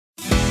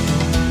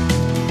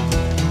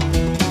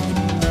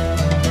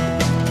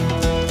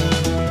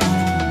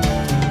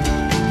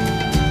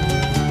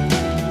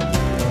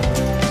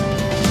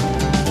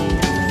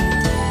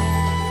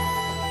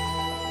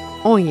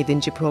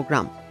17.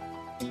 program.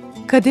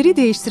 Kaderi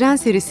Değiştiren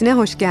serisine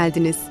hoş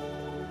geldiniz.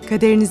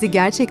 Kaderinizi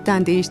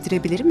gerçekten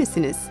değiştirebilir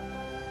misiniz?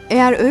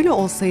 Eğer öyle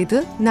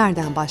olsaydı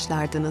nereden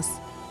başlardınız?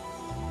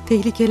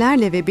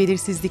 Tehlikelerle ve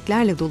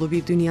belirsizliklerle dolu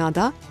bir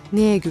dünyada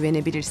neye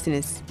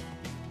güvenebilirsiniz?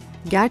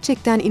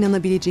 Gerçekten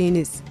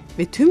inanabileceğiniz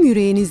ve tüm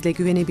yüreğinizle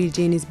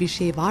güvenebileceğiniz bir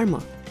şey var mı?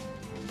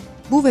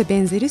 Bu ve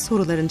benzeri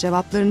soruların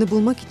cevaplarını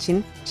bulmak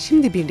için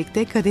şimdi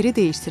birlikte Kaderi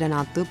Değiştiren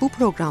adlı bu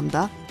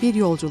programda bir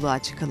yolculuğa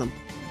çıkalım.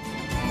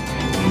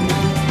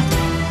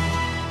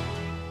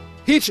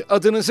 Hiç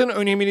adınızın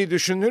önemini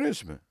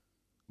düşündünüz mü?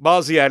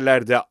 Bazı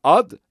yerlerde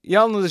ad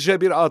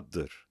yalnızca bir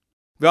addır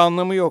ve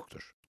anlamı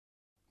yoktur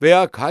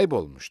veya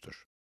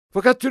kaybolmuştur.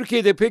 Fakat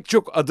Türkiye'de pek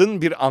çok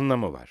adın bir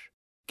anlamı var.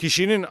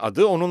 Kişinin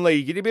adı onunla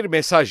ilgili bir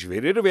mesaj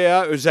verir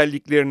veya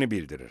özelliklerini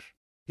bildirir.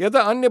 Ya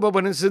da anne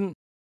babanızın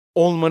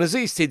olmanızı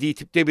istediği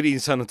tipte bir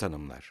insanı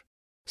tanımlar.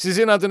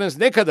 Sizin adınız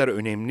ne kadar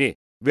önemli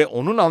ve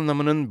onun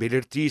anlamının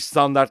belirttiği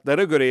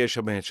standartlara göre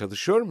yaşamaya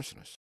çalışıyor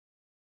musunuz?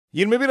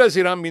 21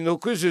 Haziran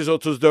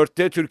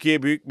 1934'te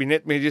Türkiye Büyük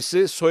Millet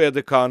Meclisi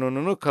soyadı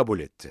kanununu kabul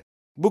etti.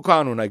 Bu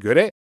kanuna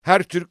göre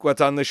her Türk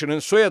vatandaşının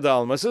soyadı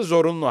alması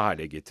zorunlu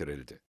hale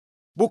getirildi.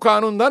 Bu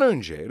kanundan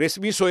önce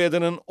resmi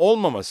soyadının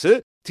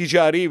olmaması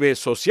ticari ve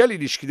sosyal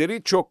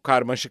ilişkileri çok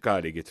karmaşık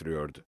hale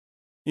getiriyordu.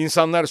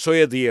 İnsanlar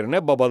soyadı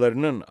yerine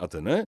babalarının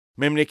adını,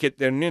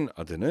 memleketlerinin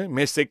adını,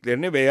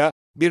 mesleklerini veya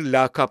bir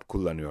lakap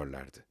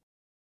kullanıyorlardı.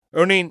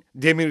 Örneğin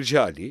Demirci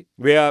Ali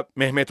veya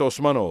Mehmet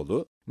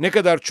Osmanoğlu, ne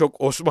kadar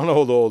çok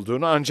Osmanoğlu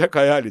olduğunu ancak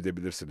hayal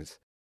edebilirsiniz.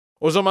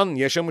 O zaman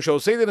yaşamış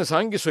olsaydınız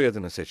hangi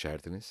soyadını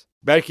seçerdiniz?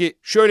 Belki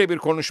şöyle bir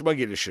konuşma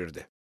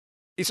gelişirdi.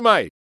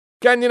 İsmail,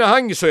 kendine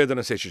hangi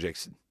soyadını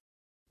seçeceksin?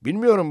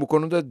 Bilmiyorum, bu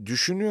konuda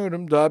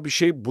düşünüyorum, daha bir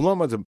şey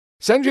bulamadım.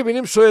 Sence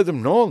benim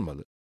soyadım ne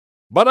olmalı?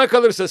 Bana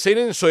kalırsa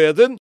senin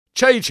soyadın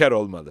çay içer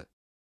olmalı.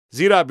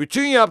 Zira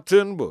bütün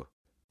yaptığın bu.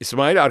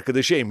 İsmail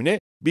arkadaşı Emine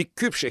bir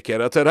küp şeker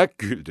atarak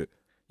güldü.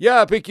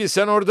 Ya peki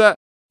sen orada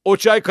o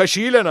çay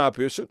kaşığıyla ne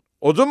yapıyorsun?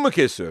 Odun mu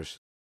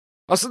kesiyorsun?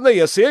 Aslında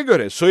yasaya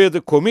göre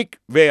soyadı komik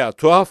veya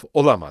tuhaf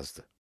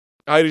olamazdı.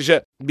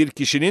 Ayrıca bir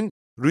kişinin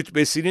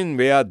rütbesinin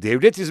veya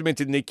devlet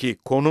hizmetindeki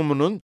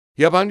konumunun,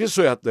 yabancı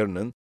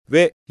soyadlarının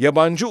ve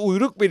yabancı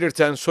uyruk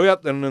belirten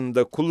soyadlarının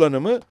da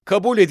kullanımı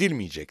kabul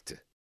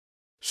edilmeyecekti.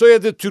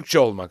 Soyadı Türkçe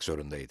olmak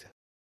zorundaydı.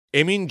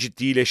 Emin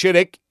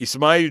ciddileşerek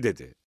İsmail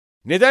dedi.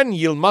 Neden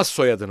Yılmaz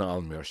soyadını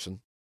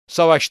almıyorsun?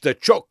 Savaşta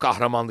çok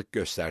kahramanlık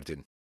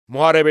gösterdin.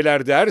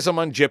 Muharebelerde her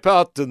zaman cephe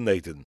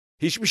hattındaydın.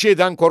 Hiçbir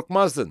şeyden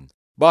korkmazdın.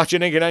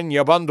 Bahçene gelen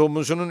yaban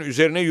domuzunun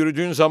üzerine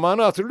yürüdüğün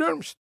zamanı hatırlıyor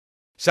musun?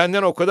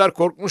 Senden o kadar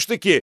korkmuştu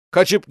ki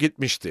kaçıp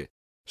gitmişti.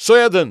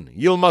 Soyadın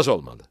Yılmaz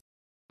olmalı.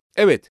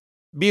 Evet,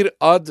 bir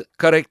ad,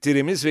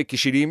 karakterimiz ve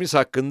kişiliğimiz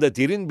hakkında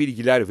derin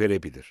bilgiler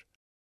verebilir.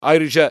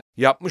 Ayrıca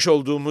yapmış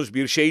olduğumuz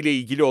bir şeyle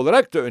ilgili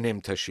olarak da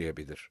önem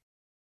taşıyabilir.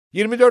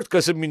 24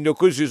 Kasım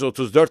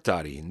 1934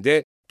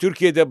 tarihinde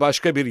Türkiye'de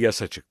başka bir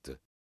yasa çıktı.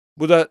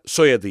 Bu da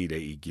soyadı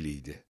ile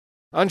ilgiliydi.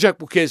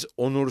 Ancak bu kez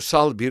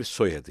onursal bir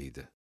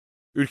soyadıydı.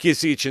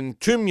 Ülkesi için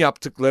tüm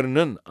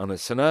yaptıklarının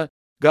anısına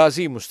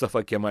Gazi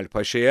Mustafa Kemal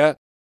Paşa'ya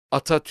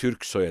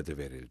Atatürk soyadı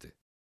verildi.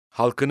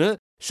 Halkını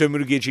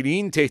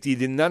sömürgeciliğin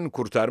tehdidinden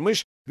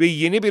kurtarmış ve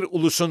yeni bir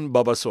ulusun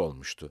babası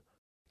olmuştu.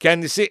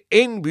 Kendisi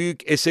en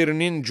büyük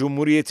eserinin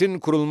Cumhuriyet'in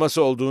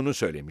kurulması olduğunu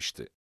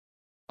söylemişti.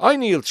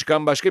 Aynı yıl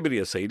çıkan başka bir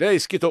yasayla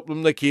eski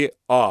toplumdaki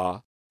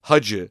ağa,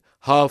 hacı,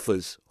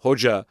 hafız,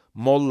 hoca,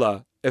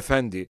 molla,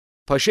 efendi,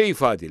 paşa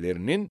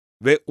ifadelerinin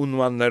ve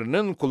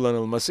unvanlarının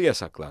kullanılması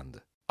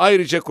yasaklandı.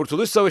 Ayrıca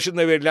Kurtuluş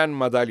Savaşı'nda verilen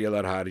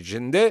madalyalar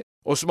haricinde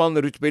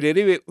Osmanlı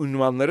rütbeleri ve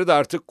unvanları da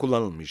artık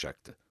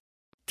kullanılmayacaktı.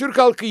 Türk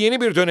halkı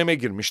yeni bir döneme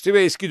girmişti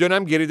ve eski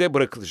dönem geride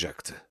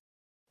bırakılacaktı.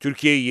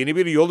 Türkiye yeni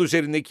bir yol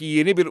üzerindeki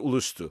yeni bir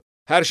ulustu.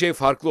 Her şey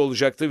farklı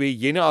olacaktı ve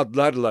yeni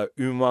adlarla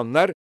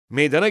ünvanlar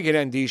meydana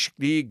gelen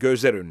değişikliği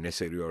gözler önüne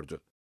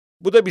seriyordu.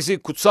 Bu da bizi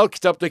kutsal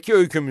kitaptaki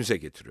öykümüze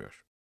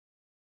getiriyor.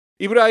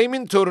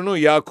 İbrahim'in torunu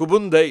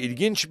Yakup'un da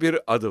ilginç bir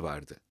adı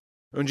vardı.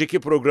 Önceki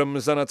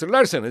programımızdan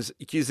hatırlarsanız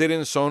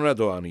ikizlerin sonra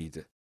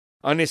doğanıydı.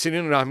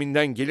 Annesinin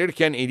rahminden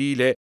gelirken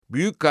eliyle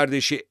büyük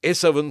kardeşi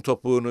Esav'ın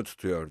topuğunu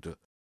tutuyordu.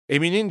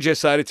 Emin'in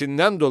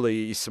cesaretinden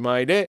dolayı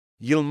İsmail'e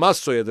Yılmaz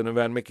soyadını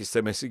vermek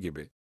istemesi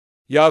gibi.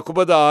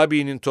 Yakup'a da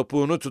abinin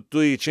topuğunu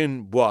tuttuğu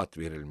için bu ad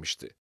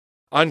verilmişti.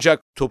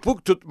 Ancak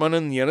topuk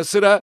tutmanın yanı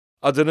sıra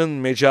adının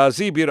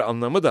mecazi bir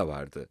anlamı da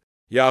vardı.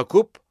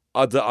 Yakup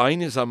adı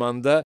aynı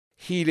zamanda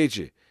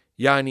hileci,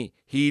 yani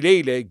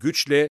hileyle,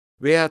 güçle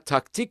veya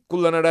taktik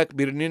kullanarak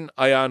birinin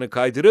ayağını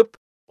kaydırıp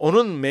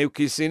onun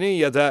mevkisini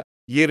ya da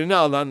yerini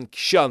alan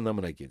kişi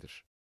anlamına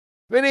gelir.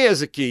 Ve ne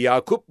yazık ki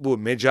Yakup bu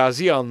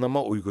mecazi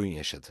anlama uygun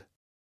yaşadı.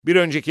 Bir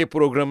önceki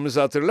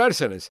programımızı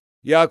hatırlarsanız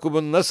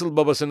Yakup'un nasıl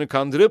babasını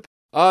kandırıp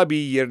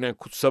abiyi yerine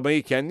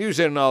kutsamayı kendi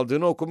üzerine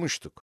aldığını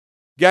okumuştuk.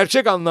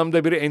 Gerçek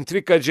anlamda bir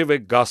entrikacı ve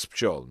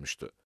gaspçı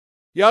olmuştu.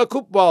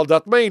 Yakup bu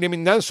aldatma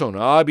eyleminden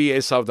sonra abi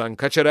Esav'dan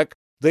kaçarak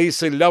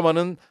dayısı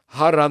Lavan'ın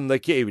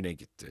Harran'daki evine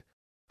gitti.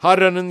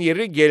 Harran'ın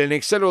yeri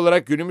geleneksel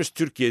olarak günümüz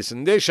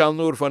Türkiye'sinde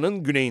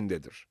Şanlıurfa'nın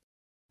güneyindedir.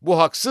 bu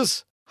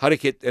haksız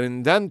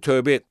hareketlerinden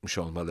tövbe etmiş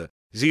olmalı.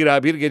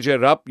 Zira bir gece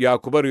Rab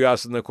Yakup'a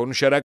rüyasında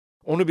konuşarak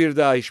onu bir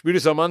daha hiçbir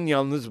zaman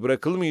yalnız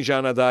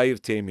bırakılmayacağına dair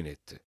temin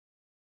etti.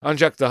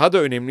 Ancak daha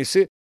da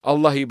önemlisi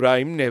Allah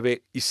İbrahim'le ve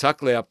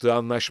İshak'la yaptığı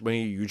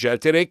anlaşmayı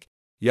yücelterek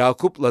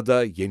Yakup'la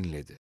da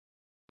yeniledi.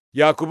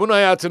 Yakup'un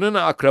hayatının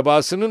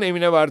akrabasının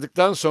evine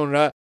vardıktan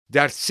sonra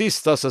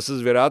dertsiz,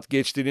 tasasız ve rahat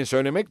geçtiğini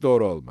söylemek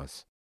doğru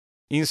olmaz.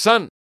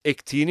 İnsan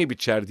ektiğini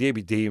biçer diye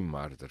bir deyim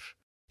vardır.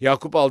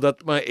 Yakup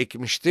aldatma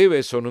ekmişti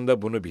ve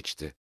sonunda bunu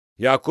biçti.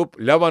 Yakup,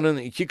 Laban'ın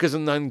 2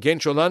 kızından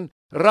genç olan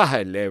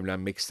Rahel'le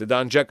evlenmek istedi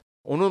ancak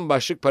onun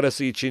başlık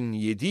parası için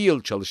 7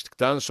 yıl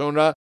çalıştıktan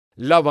sonra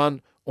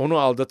Laban onu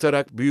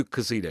aldatarak büyük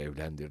kızıyla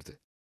evlendirdi.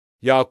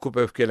 Yakup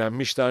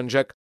öfkelenmişti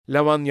ancak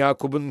Laban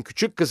Yakup'un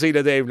küçük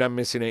kızıyla da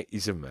evlenmesine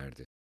izin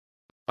verdi.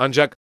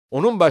 Ancak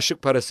onun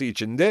başlık parası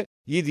için de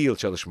 7 yıl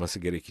çalışması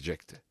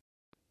gerekecekti.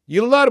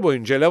 Yıllar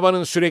boyunca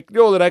Laban'ın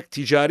sürekli olarak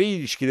ticari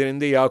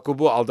ilişkilerinde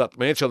Yakup'u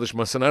aldatmaya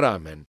çalışmasına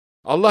rağmen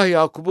Allah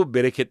Yakup'u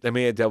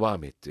bereketlemeye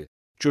devam etti.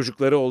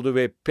 Çocukları oldu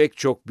ve pek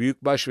çok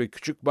büyükbaş ve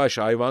küçükbaş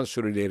hayvan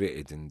sürüleri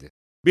edindi.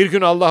 Bir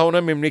gün Allah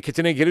ona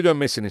memleketine geri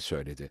dönmesini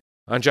söyledi.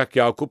 Ancak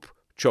Yakup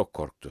çok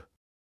korktu.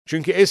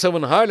 Çünkü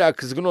Esav'ın hala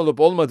kızgın olup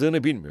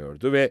olmadığını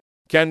bilmiyordu ve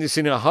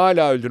kendisini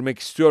hala öldürmek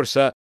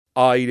istiyorsa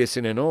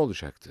ailesine ne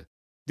olacaktı?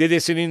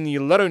 Dedesinin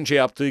yıllar önce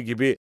yaptığı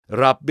gibi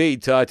Rabbe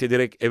itaat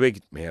ederek eve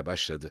gitmeye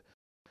başladı.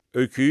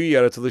 Öyküyü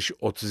Yaratılış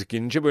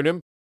 32.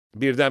 bölüm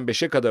 1'den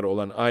 5'e kadar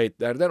olan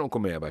ayetlerden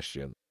okumaya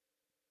başlayalım.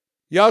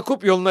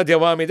 Yakup yoluna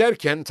devam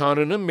ederken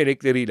Tanrı'nın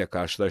melekleriyle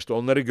karşılaştı.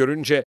 Onları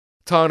görünce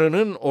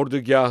Tanrı'nın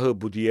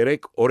ordugahı bu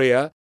diyerek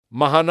oraya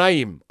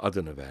Mahanaim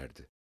adını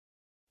verdi.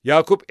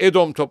 Yakup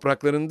Edom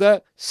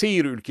topraklarında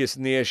Seyir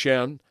ülkesinde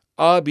yaşayan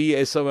abi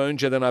Esav'a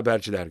önceden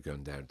haberciler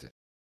gönderdi.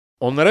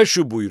 Onlara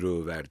şu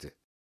buyruğu verdi.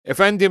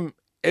 Efendim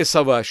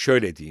Esav'a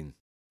şöyle deyin.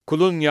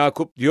 Kulun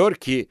Yakup diyor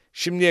ki,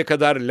 şimdiye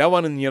kadar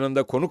Lavan'ın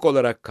yanında konuk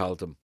olarak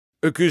kaldım.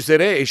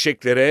 Öküzlere,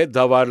 eşeklere,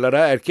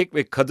 davarlara, erkek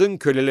ve kadın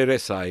kölelere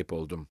sahip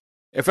oldum.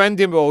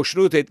 Efendime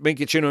hoşnut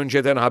etmek için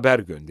önceden haber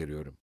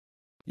gönderiyorum.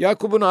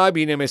 Yakup'un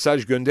abine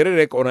mesaj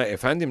göndererek ona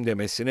efendim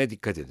demesine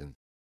dikkat edin.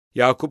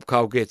 Yakup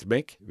kavga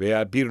etmek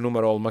veya bir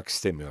numara olmak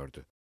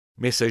istemiyordu.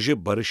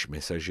 Mesajı barış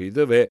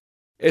mesajıydı ve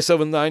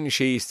Esav'ın da aynı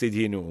şeyi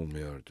istediğini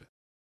umuyordu.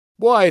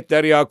 Bu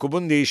ayetler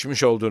Yakup'un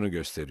değişmiş olduğunu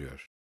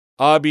gösteriyor.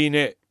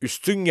 Abine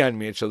üstün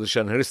gelmeye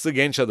çalışan hırslı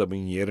genç adamın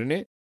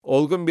yerini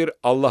olgun bir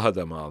Allah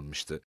adamı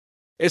almıştı.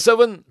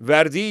 Esav'ın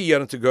verdiği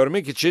yanıtı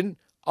görmek için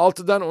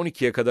 6'dan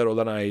 12'ye kadar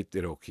olan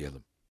ayetleri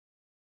okuyalım.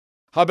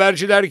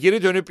 Haberciler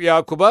geri dönüp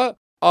Yakup'a,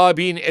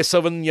 abin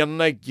Esav'ın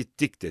yanına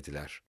gittik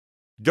dediler.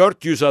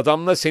 400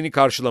 adamla seni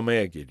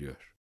karşılamaya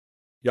geliyor.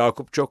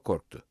 Yakup çok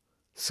korktu,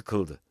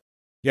 sıkıldı.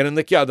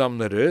 Yanındaki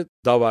adamları,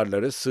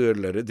 davarları,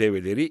 sığırları,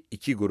 develeri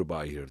 2 gruba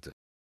ayırdı.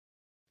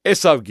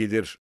 Esav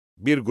gelir,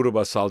 bir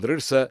gruba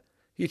saldırırsa,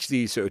 hiç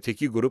değilse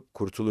öteki grup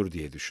kurtulur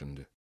diye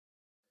düşündü.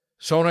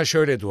 Sonra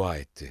şöyle dua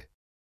etti.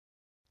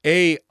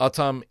 Ey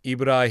atam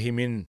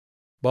İbrahim'in,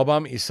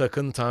 babam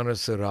İshak'ın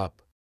Tanrısı Rab!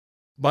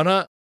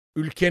 Bana,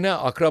 ülkene,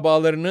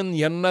 akrabalarının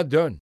yanına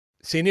dön.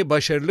 Seni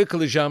başarılı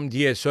kılacağım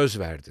diye söz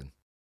verdin.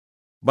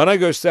 Bana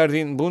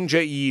gösterdiğin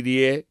bunca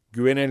iyiliğe,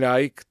 güvene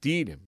layık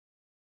değilim.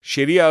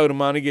 Şeria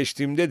ırmağını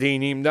geçtiğimde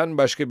değneğimden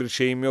başka bir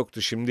şeyim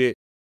yoktu. Şimdi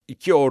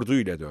 2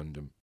 orduyla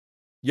döndüm.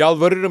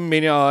 Yalvarırım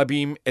beni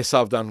abim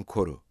Esav'dan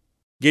koru.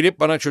 Gelip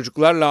bana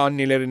çocuklarla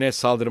annelerine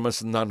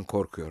saldırmasından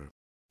korkuyorum.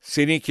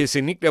 Seni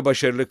kesinlikle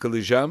başarılı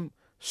kılacağım,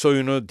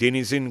 soyunu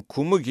denizin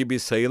kumu gibi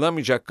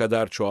sayılamayacak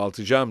kadar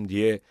çoğaltacağım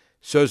diye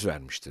söz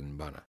vermiştin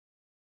bana.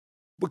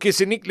 Bu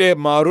kesinlikle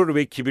mağrur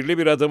ve kibirli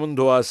bir adamın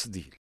duası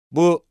değil.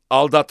 Bu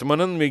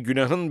aldatmanın ve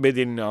günahın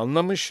bedelini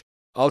anlamış,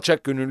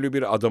 alçak gönüllü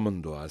bir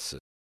adamın duası.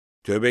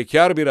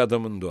 Tövbekar bir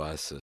adamın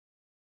duası.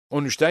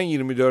 13'ten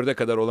 24'e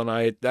kadar olan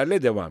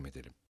ayetlerle devam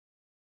edelim.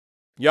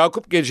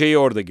 Yakup geceyi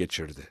orada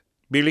geçirdi.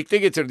 Birlikte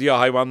getirdiği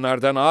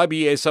hayvanlardan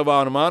abi Esav'a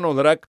armağan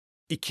olarak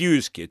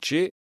 200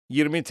 keçi,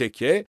 20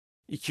 teke,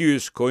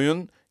 200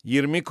 koyun,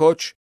 20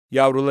 koç,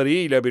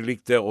 yavrularıyla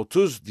birlikte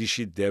 30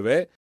 dişi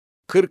deve,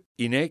 40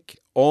 inek,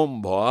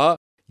 10 boğa,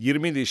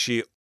 20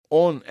 dişi,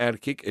 10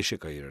 erkek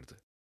eşek ayırdı.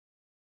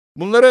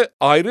 Bunları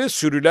ayrı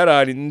sürüler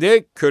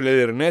halinde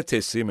kölelerine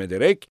teslim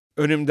ederek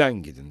önümden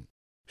gidin.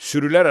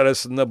 Sürüler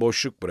arasında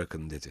boşluk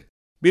bırakın dedi.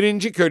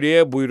 1.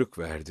 köleye buyruk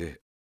verdi.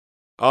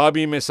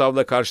 Abim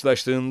Esav'la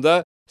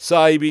karşılaştığında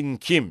sahibin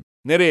kim,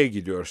 nereye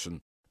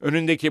gidiyorsun,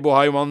 önündeki bu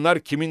hayvanlar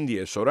kimin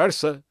diye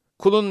sorarsa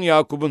kulun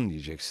Yakup'un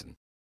diyeceksin.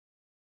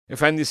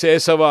 Efendisi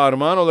Esav'a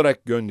armağan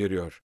olarak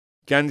gönderiyor.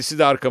 Kendisi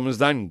de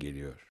arkamızdan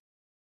geliyor.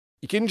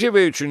 2.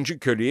 ve 3.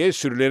 köleye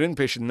sürülerin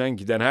peşinden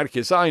giden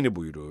herkese aynı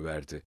buyruğu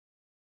verdi.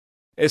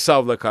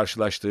 Esav'la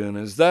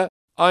karşılaştığınızda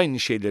aynı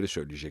şeyleri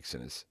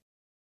söyleyeceksiniz.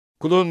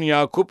 Kulun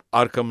Yakup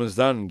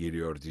arkamızdan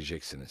geliyor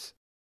diyeceksiniz.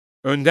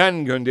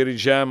 Önden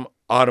göndereceğim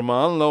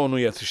armağanla onu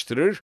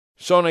yatıştırır,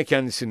 sonra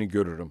kendisini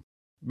görürüm.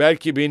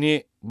 Belki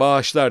beni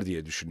bağışlar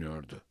diye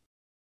düşünüyordu.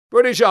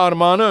 Böylece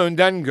armağanı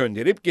önden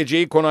gönderip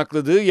geceyi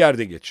konakladığı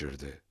yerde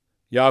geçirdi.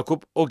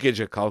 Yakup o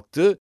gece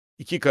kalktı,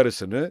 2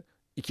 karısını,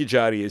 2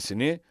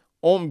 cariyesini,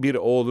 11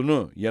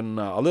 oğlunu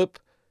yanına alıp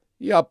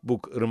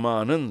Yapbuk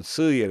ırmağının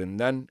sığ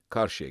yerinden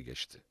karşıya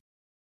geçti.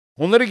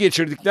 Onları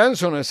geçirdikten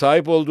sonra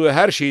sahip olduğu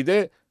her şeyi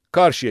de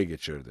karşıya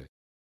geçirdi.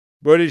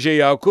 Böylece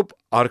Yakup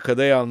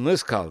arkada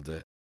yalnız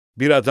kaldı.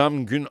 Bir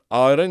adam gün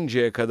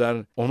ağarıncaya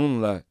kadar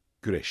onunla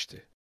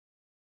güreşti.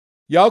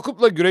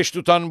 Yakup'la güreş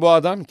tutan bu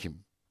adam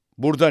kim?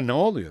 Burada ne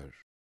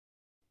oluyor?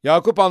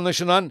 Yakup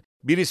anlaşılan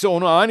birisi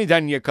onu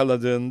aniden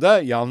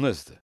yakaladığında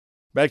yalnızdı.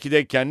 Belki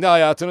de kendi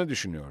hayatını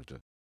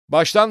düşünüyordu.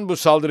 Baştan bu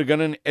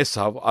saldırganın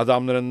Esav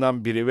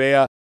adamlarından biri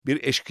veya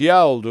bir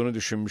eşkıya olduğunu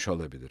düşünmüş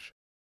olabilir.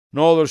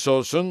 Ne olursa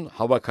olsun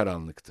hava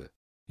karanlıktı.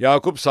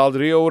 Yakup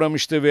saldırıya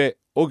uğramıştı ve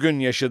o gün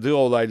yaşadığı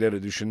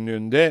olayları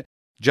düşündüğünde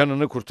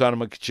canını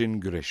kurtarmak için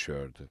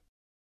güreşiyordu.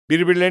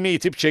 Birbirlerini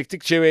itip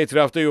çektikçe ve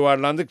etrafta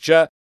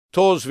yuvarlandıkça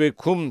toz ve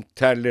kum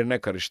terlerine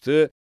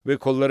karıştı ve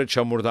kolları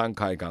çamurdan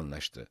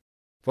kayganlaştı.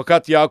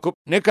 Fakat Yakup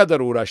ne kadar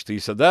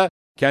uğraştıysa da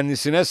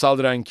kendisine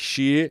saldıran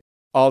kişiyi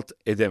alt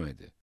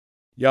edemedi.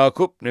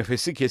 Yakup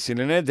nefesi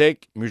kesilene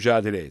dek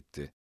mücadele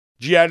etti.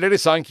 Ciğerleri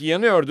sanki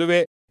yanıyordu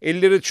ve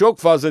elleri çok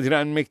fazla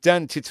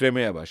direnmekten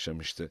titremeye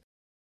başlamıştı.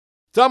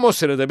 Tam o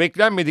sırada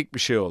beklenmedik bir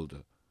şey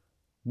oldu.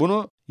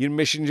 Bunu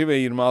 25. ve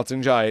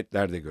 26.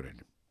 ayetlerde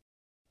görelim.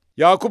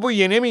 Yakup'u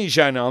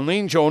yenemeyeceğini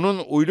anlayınca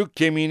onun uyluk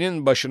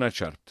kemiğinin başına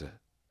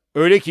çarptı.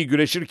 Öyle ki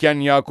güreşirken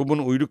Yakup'un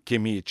uyluk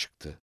kemiği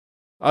çıktı.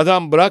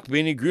 Adam bırak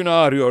beni gün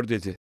ağrıyor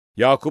dedi.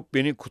 Yakup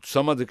beni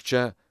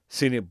kutsamadıkça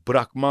seni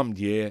bırakmam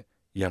diye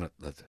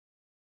yanıtladı.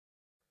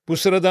 Bu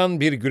sıradan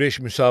bir güreş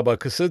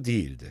müsabakası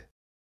değildi.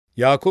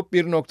 Yakup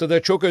bir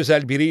noktada çok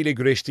özel biriyle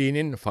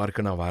güreştiğinin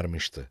farkına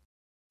varmıştı.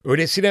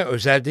 Öylesine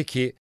özeldi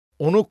ki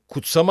onu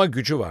kutsama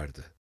gücü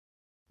vardı.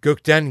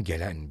 Gökten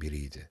gelen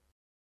biriydi.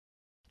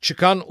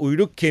 Çıkan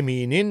uyluk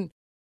kemiğinin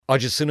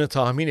acısını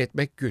tahmin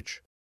etmek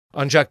güç.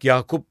 Ancak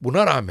Yakup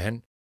buna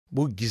rağmen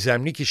bu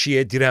gizemli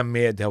kişiye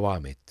direnmeye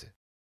devam etti.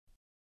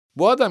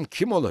 Bu adam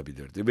kim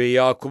olabilirdi ve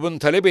Yakup'un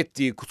talep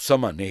ettiği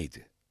kutsama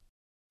neydi?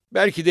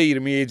 Belki de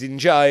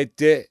 27.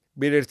 ayette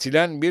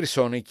belirtilen bir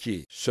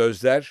sonraki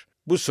sözler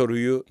bu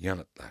soruyu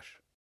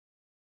yanıtlar.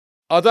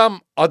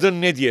 Adam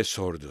adın ne diye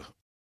sordu.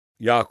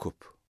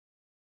 Yakup.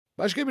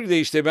 Başka bir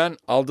deyişle ben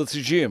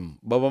aldatıcıyım,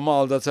 babamı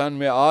aldatan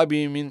ve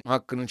abimin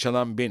hakkını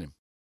çalan benim.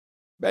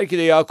 Belki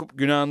de Yakup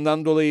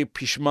günahından dolayı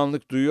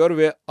pişmanlık duyuyor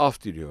ve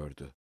af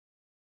diliyordu.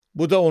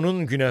 Bu da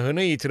onun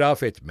günahını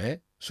itiraf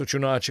etme,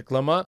 suçunu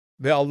açıklama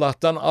ve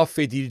Allah'tan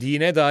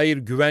affedildiğine dair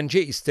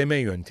güvence isteme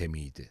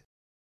yöntemiydi.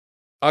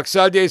 Aksi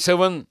halde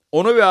Esav'ın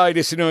onu ve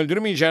ailesini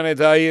öldürmeyeceğine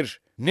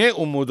dair ne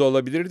umudu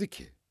olabilirdi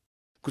ki?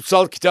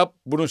 Kutsal kitap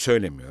bunu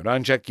söylemiyor.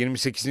 Ancak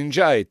 28.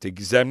 ayette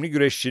gizemli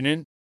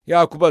güreşçinin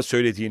Yakup'a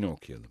söylediğini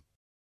okuyalım.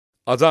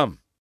 Adam,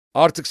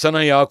 artık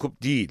sana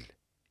Yakup değil,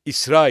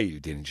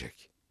 İsrail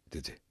denecek,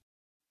 dedi.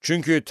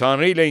 Çünkü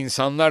Tanrı ile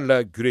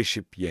insanlarla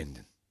güreşip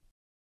yendin.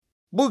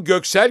 Bu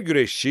göksel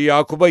güreşçi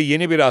Yakup'a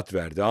yeni bir ad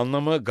verdi.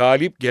 Anlamı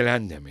galip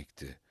gelen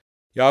demekti.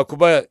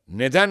 Yakup'a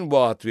neden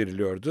bu ad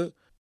veriliyordu?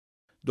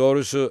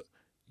 Doğrusu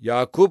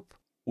Yakup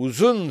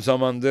uzun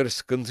zamandır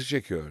sıkıntı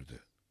çekiyordu.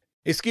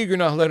 Eski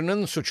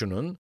günahlarının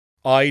suçunun,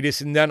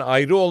 ailesinden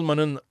ayrı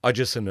olmanın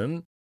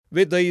acısının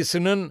ve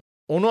dayısının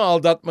onu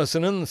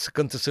aldatmasının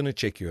sıkıntısını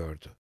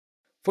çekiyordu.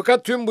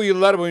 Fakat tüm bu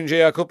yıllar boyunca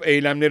Yakup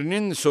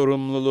eylemlerinin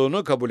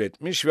sorumluluğunu kabul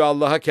etmiş ve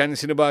Allah'a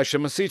kendisini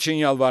bağışlaması için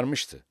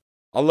yalvarmıştı.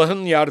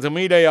 Allah'ın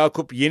yardımıyla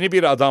Yakup yeni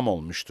bir adam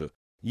olmuştu.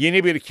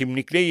 Yeni bir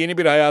kimlikle yeni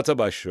bir hayata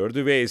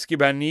başlıyordu ve eski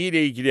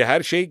benliğiyle ilgili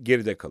her şey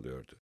geride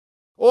kalıyordu.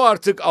 O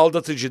artık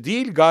aldatıcı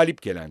değil,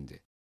 galip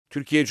gelendi.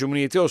 Türkiye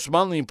Cumhuriyeti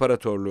Osmanlı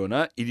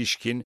İmparatorluğu'na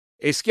ilişkin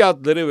eski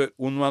adları ve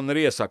unvanları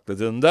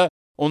yasakladığında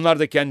onlar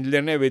da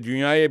kendilerine ve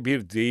dünyaya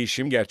bir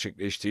değişim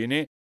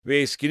gerçekleştiğini ve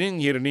eskinin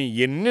yerini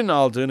yeninin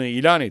aldığını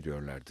ilan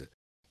ediyorlardı.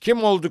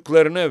 Kim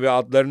olduklarını ve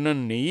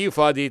adlarının neyi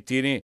ifade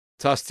ettiğini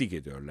tasdik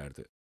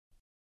ediyorlardı.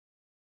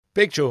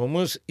 Pek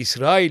çoğumuz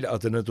İsrail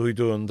adını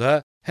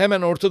duyduğunda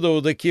hemen Orta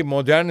Doğu'daki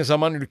modern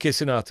zaman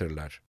ülkesini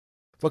hatırlar.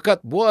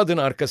 Fakat bu adın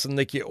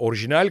arkasındaki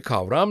orijinal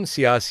kavram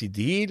siyasi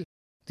değil,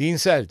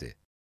 dinseldi.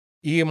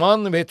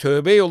 İman ve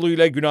tövbe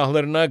yoluyla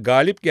günahlarına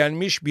galip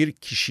gelmiş bir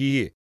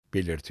kişiyi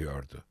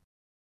belirtiyordu.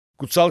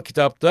 Kutsal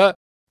kitapta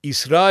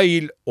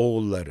İsrail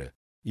oğulları,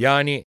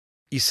 yani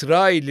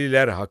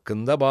İsrailliler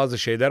hakkında bazı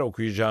şeyler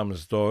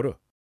okuyacağımız doğru.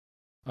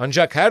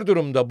 Ancak her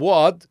durumda bu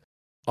ad,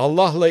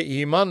 Allah'la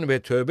iman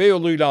ve tövbe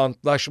yoluyla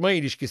antlaşma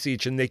ilişkisi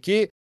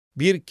içindeki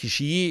bir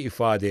kişiyi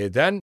ifade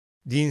eden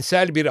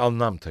dinsel bir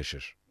anlam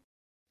taşır.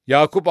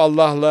 Yakup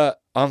Allah'la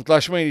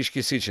antlaşma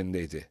ilişkisi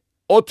içindeydi.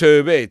 O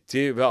tövbe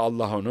etti ve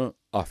Allah onu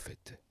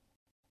affetti.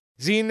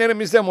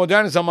 Zihinlerimizde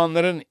modern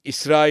zamanların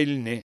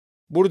İsrail'ini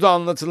burada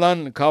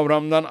anlatılan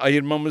kavramdan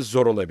ayırmamız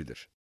zor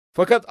olabilir.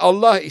 Fakat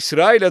Allah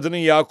İsrail adını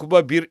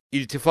Yakup'a bir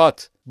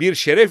iltifat, bir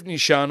şeref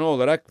nişanı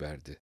olarak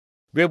verdi.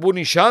 Ve bu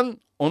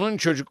nişan onun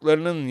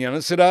çocuklarının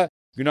yanı sıra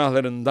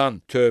günahlarından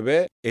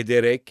tövbe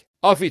ederek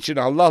af için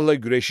Allah'la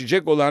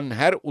güreşecek olan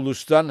her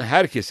ulustan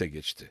herkese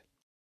geçti.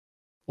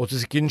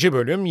 32.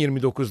 bölüm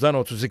 29'dan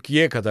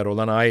 32'ye kadar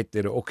olan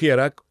ayetleri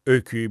okuyarak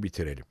öyküyü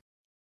bitirelim.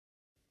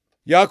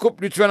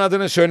 Yakup lütfen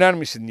adını söyler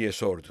misin diye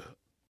sordu.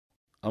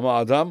 Ama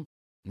adam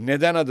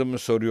neden adımı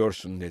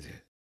soruyorsun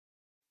dedi.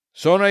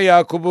 Sonra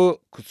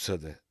Yakup'u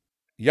kutsadı.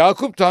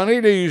 Yakup Tanrı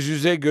ile yüz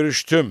yüze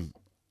görüştüm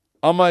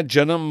ama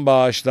canım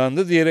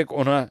bağışlandı diyerek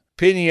ona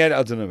Peniel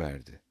adını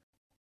verdi.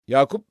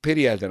 Yakup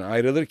Periel'den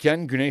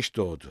ayrılırken güneş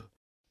doğdu.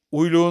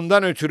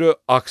 Uyluğundan ötürü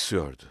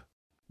aksıyordu.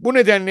 Bu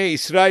nedenle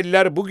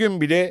İsrailler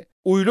bugün bile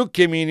uyluk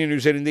kemiğinin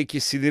üzerindeki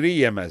siniri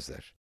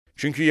yemezler.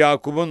 Çünkü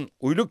Yakup'un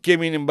uyluk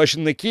kemiğinin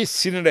başındaki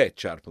sinire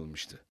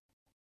çarpılmıştı.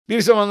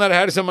 Bir zamanlar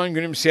her zaman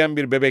gülümseyen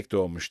bir bebek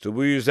doğmuştu.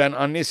 Bu yüzden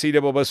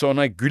annesiyle babası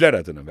ona Güler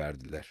adını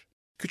verdiler.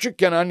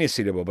 Küçükken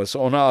annesiyle babası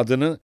ona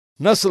adını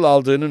nasıl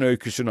aldığının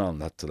öyküsünü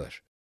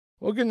anlattılar.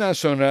 O günden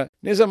sonra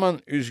ne zaman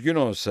üzgün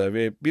olsa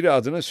ve biri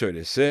adını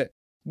söylese,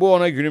 bu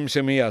ona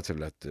gülümsemeyi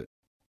hatırlattı.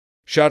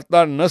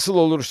 Şartlar nasıl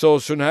olursa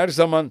olsun her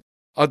zaman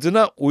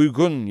adına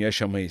uygun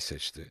yaşamayı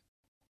seçti.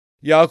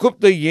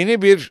 Yakup da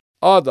yeni bir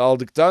ad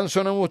aldıktan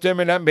sonra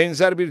muhtemelen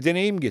benzer bir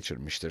deneyim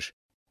geçirmiştir.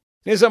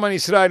 Ne zaman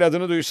İsrail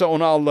adını duysa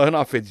ona Allah'ın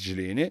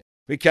affediciliğini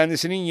ve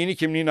kendisinin yeni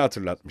kimliğini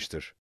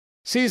hatırlatmıştır.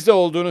 Siz de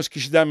olduğunuz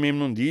kişiden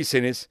memnun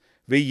değilseniz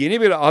ve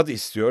yeni bir ad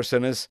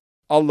istiyorsanız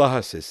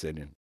Allah'a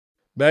seslenin.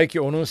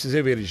 Belki onun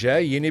size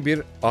vereceği yeni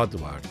bir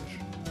ad vardır.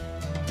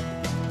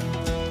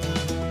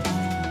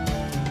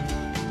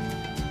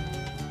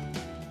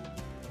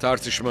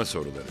 Tartışma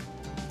soruları.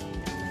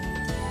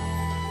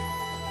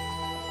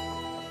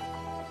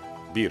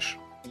 1.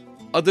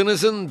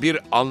 Adınızın bir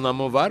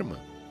anlamı var mı?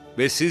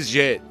 Ve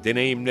sizce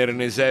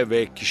deneyimlerinize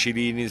ve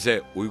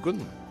kişiliğinize uygun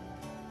mu?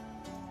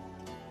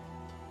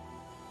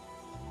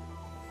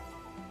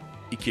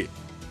 2.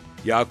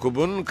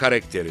 Yakup'un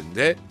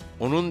karakterinde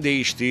onun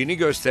değiştiğini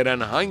gösteren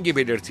hangi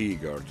belirtiyi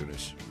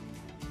gördünüz?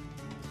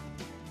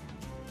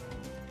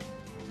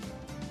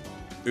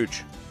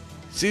 3.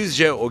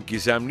 Sizce o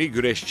gizemli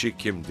güreşçi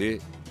kimdi?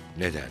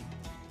 Neden?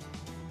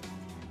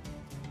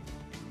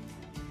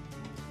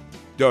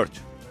 4.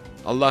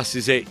 Allah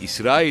size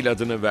İsrail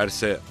adını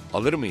verse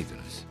alır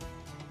mıydınız?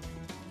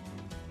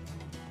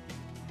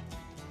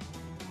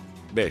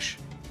 5.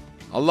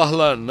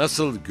 Allah'la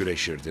nasıl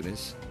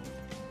güreşirdiniz?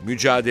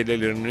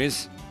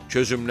 Mücadeleleriniz,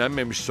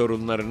 çözümlenmemiş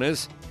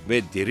sorunlarınız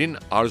ve derin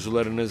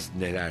arzularınız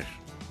neler?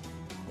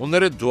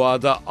 Onları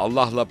duada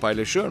Allah'la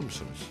paylaşıyor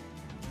musunuz?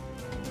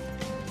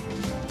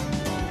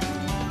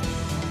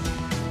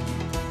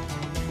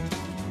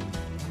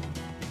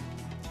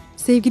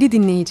 Sevgili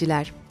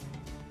dinleyiciler,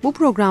 bu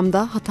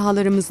programda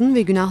hatalarımızın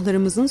ve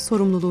günahlarımızın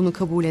sorumluluğunu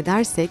kabul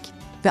edersek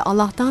ve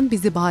Allah'tan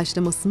bizi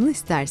bağışlamasını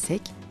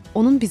istersek,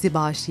 onun bizi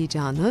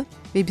bağışlayacağını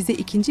ve bize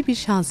ikinci bir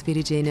şans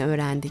vereceğini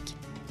öğrendik.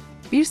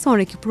 Bir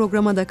sonraki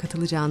programa da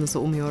katılacağınızı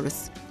umuyoruz.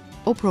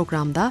 O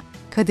programda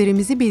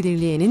kaderimizi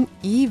belirleyenin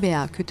iyi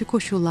veya kötü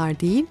koşullar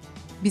değil,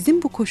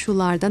 bizim bu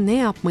koşullarda ne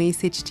yapmayı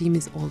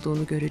seçtiğimiz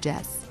olduğunu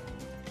göreceğiz.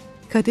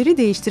 Kaderi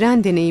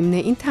değiştiren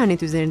deneyimine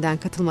internet üzerinden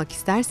katılmak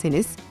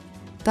isterseniz,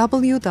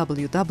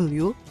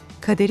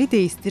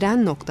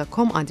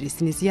 www.kaderideistiren.com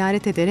adresini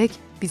ziyaret ederek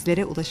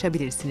bizlere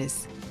ulaşabilirsiniz.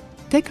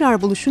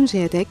 Tekrar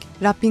buluşuncaya dek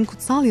Rabbin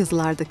kutsal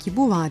yazılardaki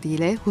bu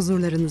vaadiyle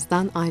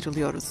huzurlarınızdan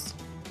ayrılıyoruz.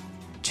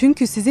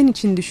 Çünkü sizin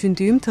için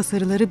düşündüğüm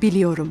tasarıları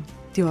biliyorum,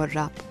 diyor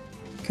Rab.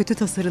 Kötü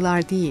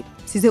tasarılar değil,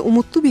 size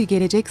umutlu bir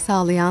gelecek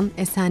sağlayan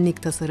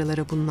esenlik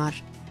tasarıları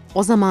bunlar.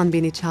 O zaman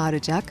beni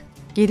çağıracak,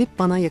 gelip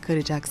bana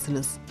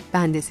yakaracaksınız.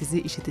 Ben de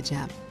sizi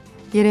işiteceğim.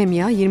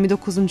 Yeremya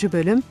 29.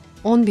 bölüm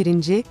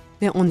 11.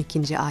 ve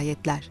 12.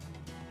 ayetler.